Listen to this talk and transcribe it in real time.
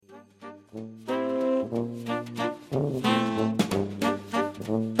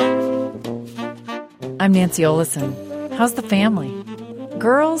I'm Nancy Olison. How's the family?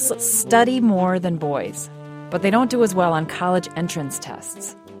 Girls study more than boys, but they don't do as well on college entrance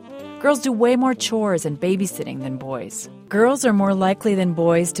tests. Girls do way more chores and babysitting than boys. Girls are more likely than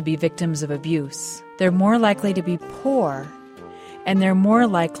boys to be victims of abuse. They're more likely to be poor, and they're more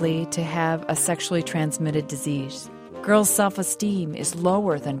likely to have a sexually transmitted disease. Girls' self-esteem is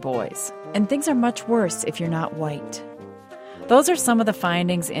lower than boys, and things are much worse if you're not white. Those are some of the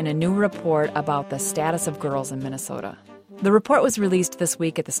findings in a new report about the status of girls in Minnesota. The report was released this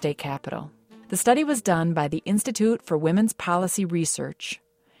week at the state capitol. The study was done by the Institute for Women's Policy Research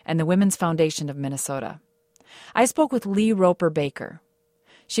and the Women's Foundation of Minnesota. I spoke with Lee Roper Baker.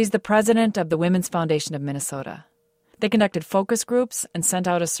 She's the president of the Women's Foundation of Minnesota. They conducted focus groups and sent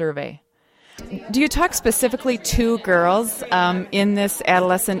out a survey. Do you talk specifically to girls in this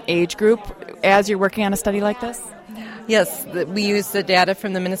adolescent age group as you're working on a study like this? Yes, we used the data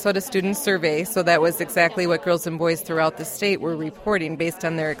from the Minnesota Student Survey, so that was exactly what girls and boys throughout the state were reporting based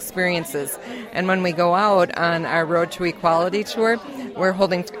on their experiences. And when we go out on our Road to Equality tour, we're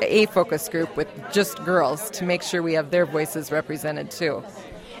holding a focus group with just girls to make sure we have their voices represented too.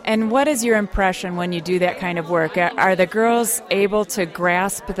 And what is your impression when you do that kind of work? Are the girls able to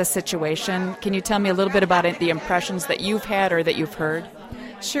grasp the situation? Can you tell me a little bit about the impressions that you've had or that you've heard?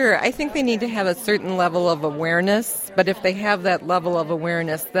 Sure. I think they need to have a certain level of awareness, but if they have that level of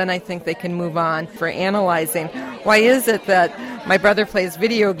awareness, then I think they can move on for analyzing. Why is it that my brother plays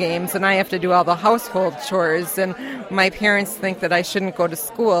video games and I have to do all the household chores, and my parents think that I shouldn't go to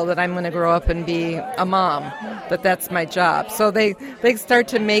school, that I'm going to grow up and be a mom, that that's my job. So they start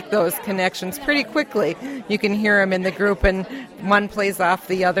to make those connections pretty quickly. You can hear them in the group, and one plays off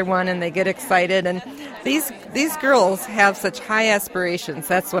the other one, and they get excited. And these girls have such high aspirations.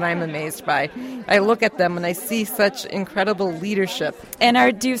 That's what I'm amazed by. I look at them and I see such incredible leadership.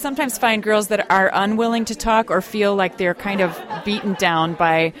 And do you sometimes find girls that are unwilling to talk or feel like they're kind of beaten down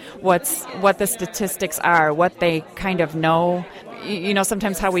by what the statistics are, what they kind of know? You know,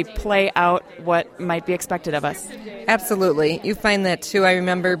 sometimes how we play out what might be expected of us. Absolutely. You find that too. I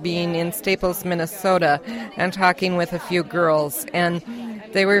remember being in Staples, Minnesota, and talking with a few girls, and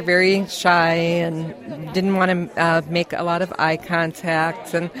they were very shy and didn't want to make a lot of eye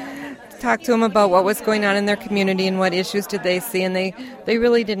contact, and talked to them about what was going on in their community and what issues did they see, and they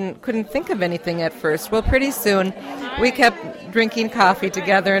really couldn't think of anything at first. Well, pretty soon we kept drinking coffee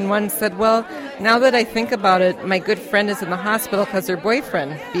together, and one said, well, now that I think about it, my good friend is in the hospital because her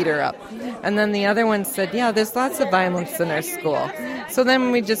boyfriend beat her up. And then the other one said, yeah, there's lots of violence in our school. So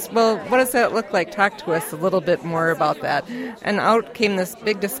then we just, well, what does that look like? Talk to us a little bit more about that. And out came this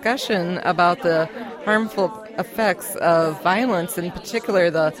big discussion about the harmful effects of violence, in particular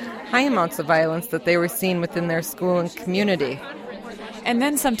the high amounts of violence that they were seeing within their school and community. And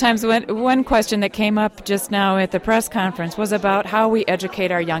then sometimes one question that came up just now at the press conference was about how we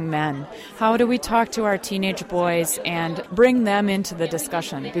educate our young men. How do we talk to our teenage boys and bring them into the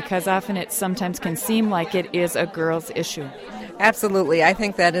discussion? Because often it sometimes can seem like it is a girl's issue. Absolutely. I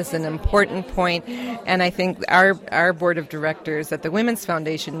think that is an important point, and I think our board of directors at the Women's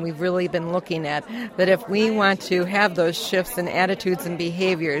Foundation, we've really been looking at that if we want to have those shifts in attitudes and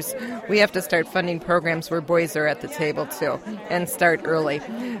behaviors, we have to start funding programs where boys are at the table too, and start early.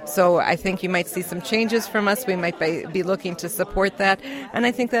 So I think you might see some changes from us. We might be looking to support that, and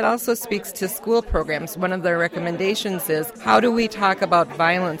I think that also speaks to school programs. One of their recommendations is how do we talk about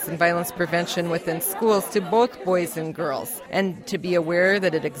violence and violence prevention within schools to both boys and girls, and to be aware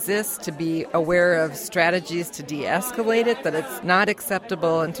that it exists, to be aware of strategies to de-escalate it, that it's not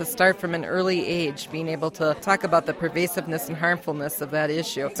acceptable, and to start from an early age being able to talk about the pervasiveness and harmfulness of that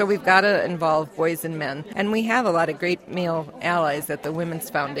issue. So we've got to involve boys and men, and we have a lot of great male allies at the Women's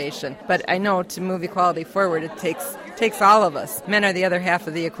Foundation. But I know to move equality forward, it takes all of us. Men are the other half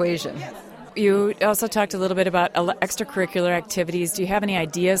of the equation. You also talked a little bit about extracurricular activities. Do you have any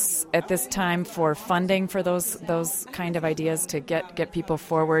ideas at this time for funding for those kind of ideas to get people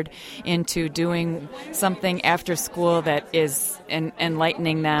forward into doing something after school that is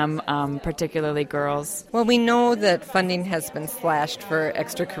enlightening them, particularly girls? Well, we know that funding has been slashed for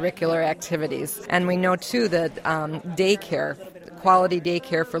extracurricular activities, and we know too that quality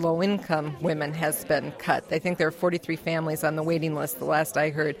daycare for low-income women has been cut. I think there are 43 families on the waiting list, the last I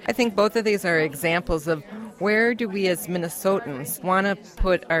heard. I think both of these are examples of where do we as Minnesotans want to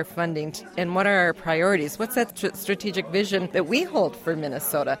put our funding and what are our priorities? What's that strategic vision that we hold for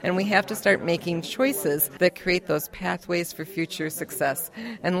Minnesota? And we have to start making choices that create those pathways for future success.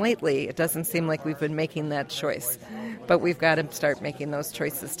 And lately, it doesn't seem like we've been making that choice. But we've got to start making those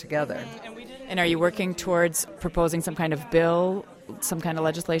choices together. And are you working towards proposing some kind of bill some kind of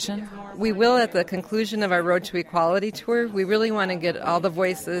legislation? We will at the conclusion of our Road to Equality tour. We really want to get all the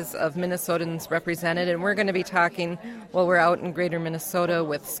voices of Minnesotans represented, and we're going to be talking while we're out in Greater Minnesota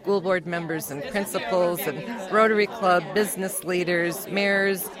with school board members and principals and Rotary Club, business leaders,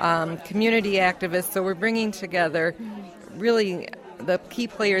 mayors, community activists. So we're bringing together really the key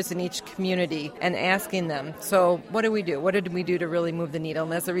players in each community and asking them, so what do we do? What did we do to really move the needle?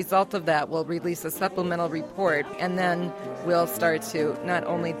 And as a result of that, we'll release a supplemental report, and then we'll start to not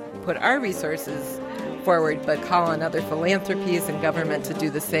only put our resources forward, but call on other philanthropies and government to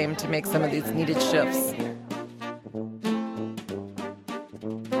do the same to make some of these needed shifts.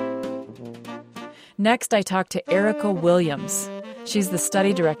 Next, I talked to Erica Williams. She's the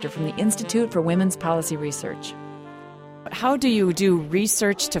study director from the Institute for Women's Policy Research. How do you do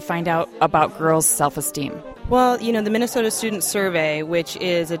research to find out about girls' self-esteem? Well, the Minnesota Student Survey, which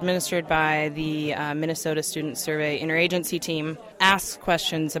is administered by the Minnesota Student Survey Interagency Team, asks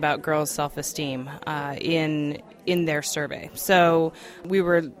questions about girls' self-esteem in their survey. So we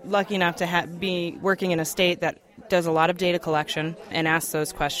were lucky enough to be working in a state that does a lot of data collection and asks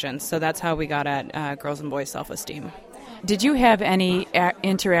those questions. So that's how we got at girls and boys' self-esteem. Did you have any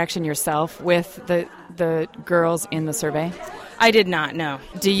interaction yourself with the girls in the survey? I did not, no.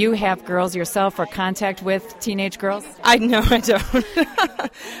 Do you have girls yourself or contact with teenage girls? No, I don't.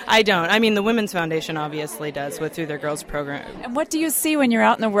 I don't. I mean, the Women's Foundation obviously does through their girls program. And what do you see when you're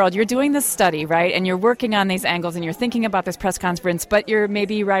out in the world? You're doing this study, right? And you're working on these angles and you're thinking about this press conference, but you're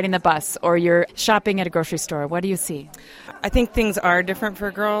maybe riding the bus or you're shopping at a grocery store. What do you see? I think things are different for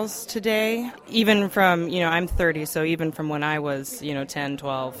girls today, even from, I'm 30, so even from when I was, 10,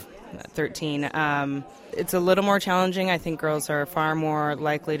 12, 13. It's a little more challenging. I think girls are far more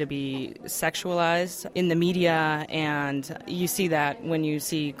likely to be sexualized in the media, and you see that when you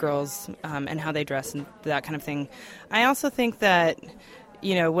see girls and how they dress and that kind of thing. I also think that,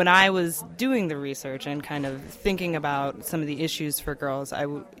 when I was doing the research and kind of thinking about some of the issues for girls, it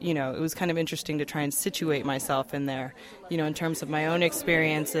was kind of interesting to try and situate myself in there, in terms of my own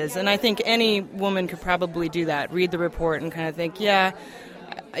experiences. And I think any woman could probably do that, read the report and kind of think, yeah,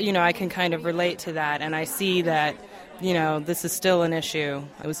 I can kind of relate to that, and I see that, this is still an issue.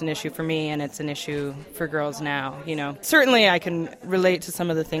 It was an issue for me, and it's an issue for girls now, Certainly I can relate to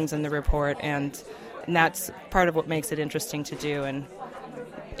some of the things in the report, and that's part of what makes it interesting to do and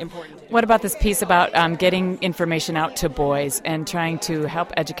important. What about this piece about getting information out to boys and trying to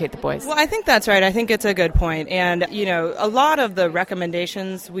help educate the boys? Well, I think that's right. I think it's a good point. And, a lot of the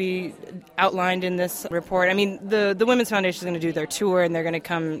recommendations we outlined in this report, the Women's Foundation is going to do their tour, and they're going to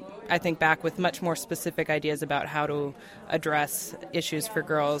come, I think, back with much more specific ideas about how to address issues for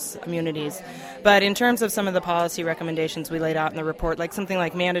girls' communities. But in terms of some of the policy recommendations we laid out in the report, like something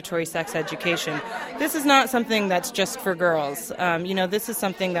like mandatory sex education, this is not something that's just for girls. This is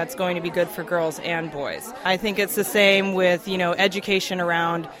something that's going to be good for girls and boys. I think it's the same with, education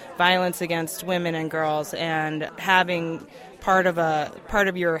around violence against women and girls, and having part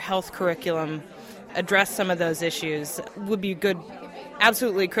of your health curriculum address some of those issues would be good,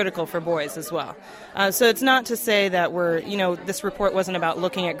 absolutely critical for boys as well. So it's not to say that this report wasn't about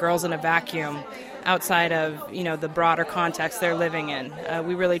looking at girls in a vacuum outside of, the broader context they're living in.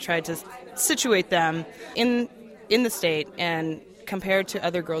 We really tried to situate them in the state and compared to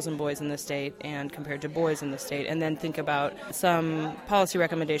other girls and boys in the state and compared to boys in the state, and then think about some policy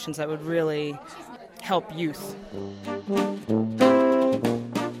recommendations that would really help youth.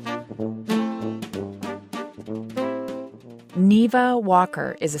 Neva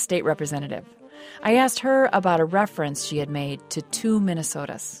Walker is a state representative. I asked her about a reference she had made to two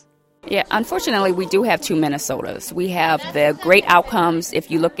Minnesotas. Yeah, unfortunately, we do have two Minnesotas. We have the great outcomes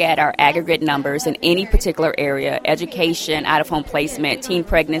if you look at our aggregate numbers in any particular area: education, out-of-home placement, teen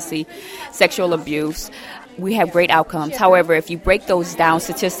pregnancy, sexual abuse. We have great outcomes. However, if you break those down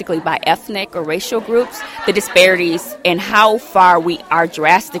statistically by ethnic or racial groups, the disparities and how far we are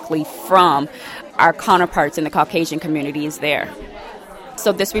drastically from our counterparts in the Caucasian community is there.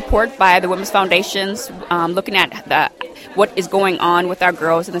 So this report by the Women's Foundation's looking at what is going on with our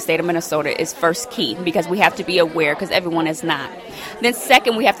girls in the state of Minnesota is first key, because we have to be aware, because everyone is not. Then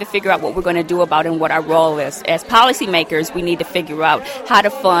second, we have to figure out what we're going to do about it and what our role is. As policymakers, we need to figure out how to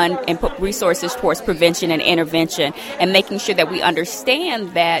fund and put resources towards prevention and intervention, and making sure that we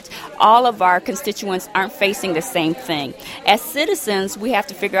understand that all of our constituents aren't facing the same thing. As citizens, we have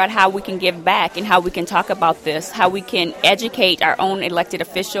to figure out how we can give back and how we can talk about this, how we can educate our own elected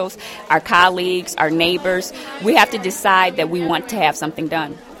officials, our colleagues, our neighbors. We have to decide that we want to have something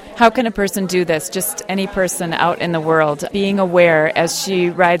done. How can a person do this? Just any person out in the world, being aware as she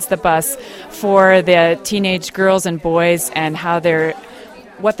rides the bus for the teenage girls and boys and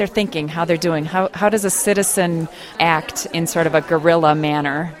what they're thinking, how they're doing. How does a citizen act in sort of a guerrilla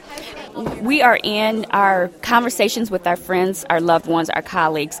manner? We are in our conversations with our friends, our loved ones, our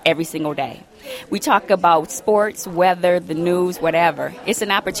colleagues every single day. We talk about sports, weather, the news, whatever. It's an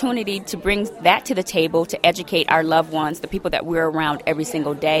opportunity to bring that to the table to educate our loved ones, the people that we're around every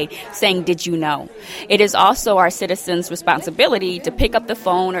single day, saying, did you know? It is also our citizens' responsibility to pick up the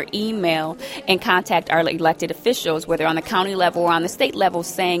phone or email and contact our elected officials, whether on the county level or on the state level,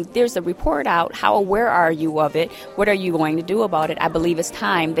 saying, there's a report out. How aware are you of it? What are you going to do about it? I believe it's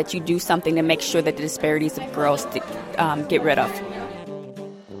time that you do something to make sure that the disparities of girls get rid of.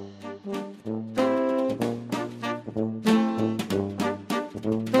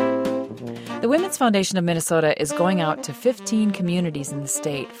 The Women's Foundation of Minnesota is going out to 15 communities in the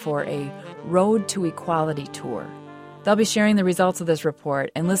state for a Road to Equality tour. They'll be sharing the results of this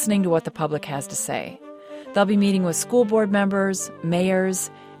report and listening to what the public has to say. They'll be meeting with school board members, mayors,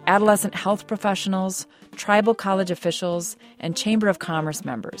 adolescent health professionals, tribal college officials, and Chamber of Commerce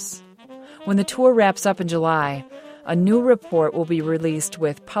members. When the tour wraps up in July, a new report will be released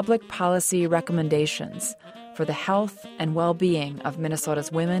with public policy recommendations for the health and well-being of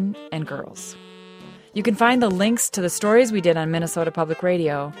Minnesota's women and girls. You can find the links to the stories we did on Minnesota Public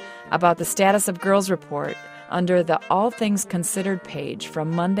Radio about the Status of Girls report under the All Things Considered page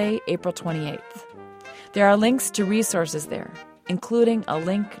from Monday, April 28th. There are links to resources there, including a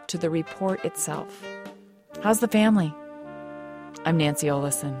link to the report itself. How's the family? I'm Nancy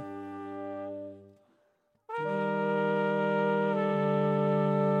Olesen.